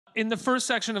In the first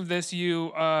section of this,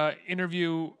 you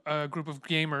interview a group of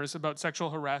gamers about sexual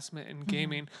harassment in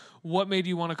gaming. What made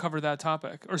you want to cover that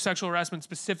topic, or sexual harassment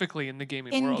specifically in the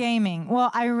gaming world? In gaming. Well,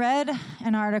 I read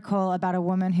an article about a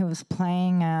woman who was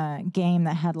playing a game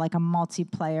that had like a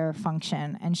multiplayer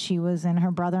function, and she was in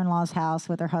her brother-in-law's house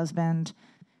with her husband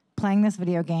playing this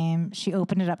video game. She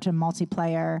opened it up to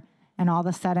multiplayer, and all of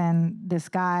a sudden, this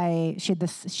guy,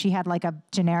 she had like a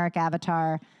generic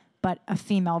avatar, but a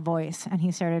female voice, and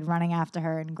he started running after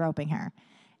her and groping her.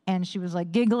 And she was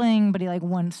like giggling, but he like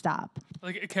wouldn't stop.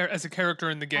 Like as a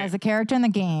character in the game. As a character in the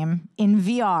game, in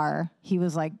VR, he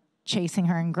was like chasing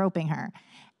her and groping her.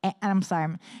 And I'm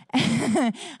sorry.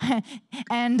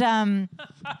 and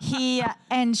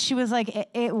she was like,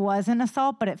 it wasn't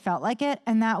assault, but it felt like it.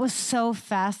 And that was so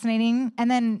fascinating. And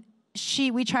then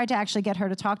we tried to actually get her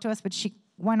to talk to us, but she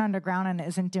went underground and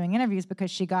isn't doing interviews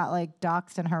because she got like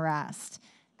doxxed and harassed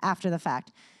after the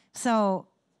fact. So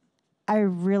I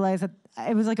realized that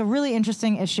it was like a really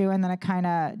interesting issue, and then I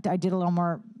did a little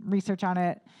more research on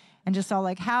it and just saw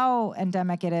like how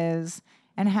endemic it is,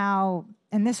 and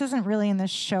this isn't really in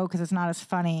this show because it's not as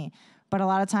funny, but a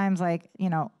lot of times like,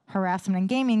 harassment in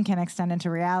gaming can extend into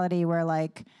reality where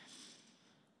like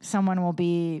someone will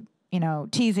be,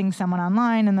 teasing someone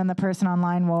online, and then the person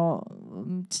online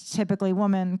will, typically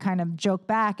woman, kind of joke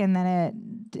back, and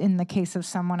then in the case of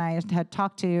someone I had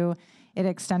talked to, it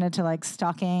extended to like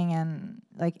stalking and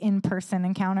like in-person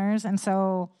encounters. And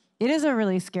so it is a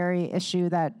really scary issue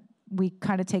that we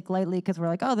kind of take lightly because we're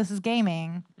like, oh, this is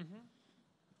gaming.